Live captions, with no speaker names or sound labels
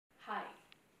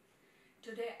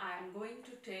Today I am going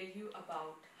to tell you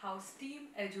about how STEAM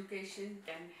education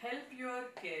can help your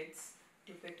kids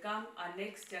to become a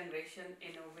next generation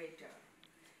innovator.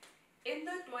 In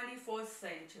the 21st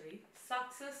century,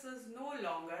 success is no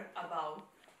longer about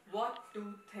what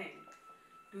to think.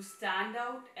 To stand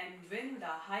out and win the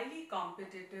highly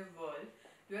competitive world,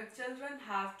 your children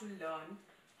have to learn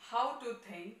how to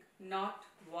think, not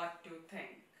what to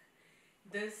think.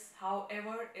 This,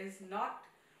 however, is not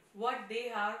what they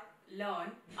have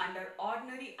learned under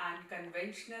ordinary and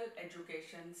conventional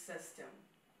education system.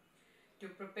 To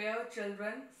prepare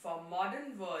children for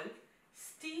modern world,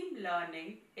 STEAM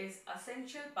learning is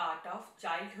essential part of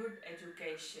childhood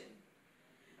education.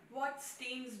 What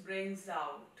STEAM brings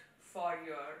out for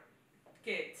your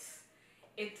kids?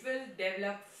 It will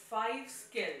develop 5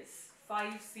 skills,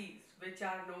 5 C's, which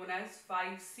are known as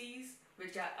 5 C's,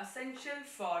 which are essential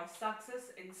for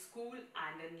success in school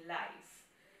and in life.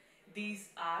 These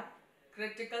are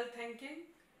critical thinking,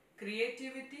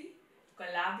 creativity,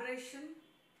 collaboration,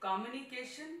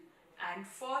 communication, and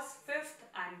first, fifth,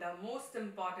 and the most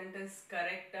important is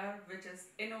character, which is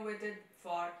innovated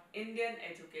for Indian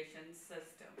education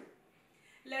system.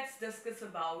 Let's discuss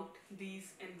about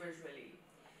these individually.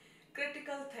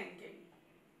 Critical thinking.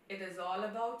 It is all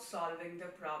about solving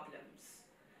the problems.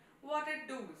 What it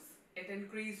does? It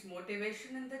increases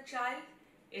motivation in the child.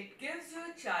 It gives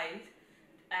your child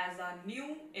as a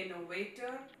new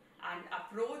innovator and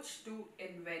approach to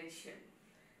invention.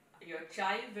 Your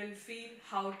child will feel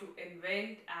how to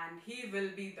invent and he will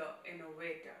be the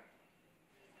innovator.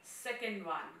 Second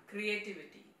one,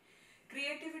 creativity.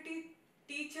 Creativity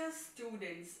teaches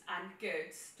students and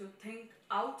kids to think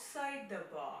outside the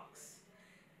box.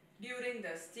 During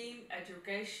the STEAM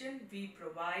education, we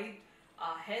provide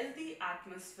a healthy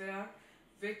atmosphere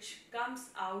which comes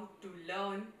out to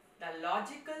learn the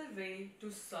logical way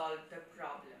to solve the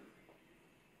problem.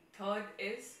 Third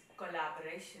is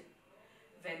collaboration.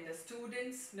 When the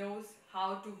students knows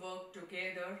how to work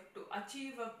together to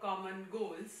achieve a common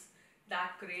goals,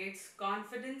 that creates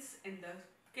confidence in the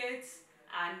kids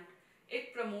and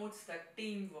it promotes the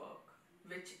teamwork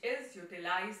which is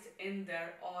utilized in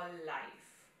their all life.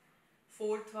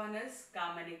 Fourth one is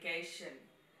communication.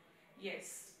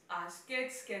 Yes, as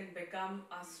kids can become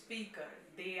a speaker,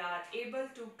 they are able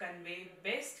to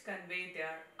best convey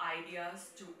their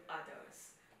ideas to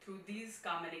others through these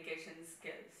communication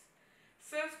skills.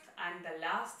 Fifth and the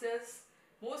last is,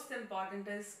 most important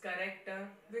is character,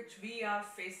 which we are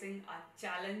facing a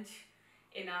challenge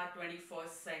in our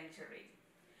 21st century.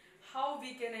 How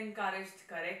we can encourage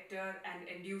character and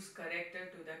induce character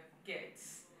to the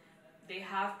kids? They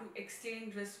have to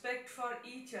exchange respect for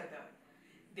each other.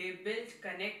 They build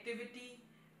connectivity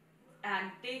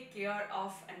and take care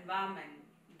of environment.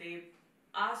 They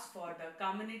ask for the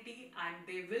community and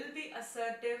they will be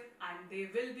assertive and they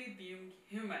will be being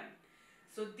human.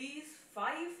 So these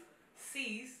 5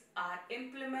 C's are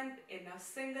implemented in a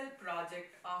single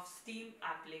project of STEAM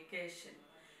application.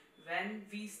 When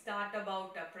we start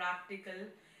about a practical,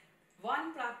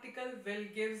 one practical will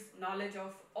give knowledge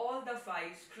of all the 5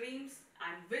 streams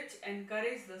and which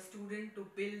encourage the student to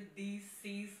build these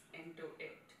C's into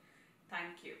it.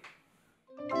 Thank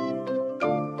you.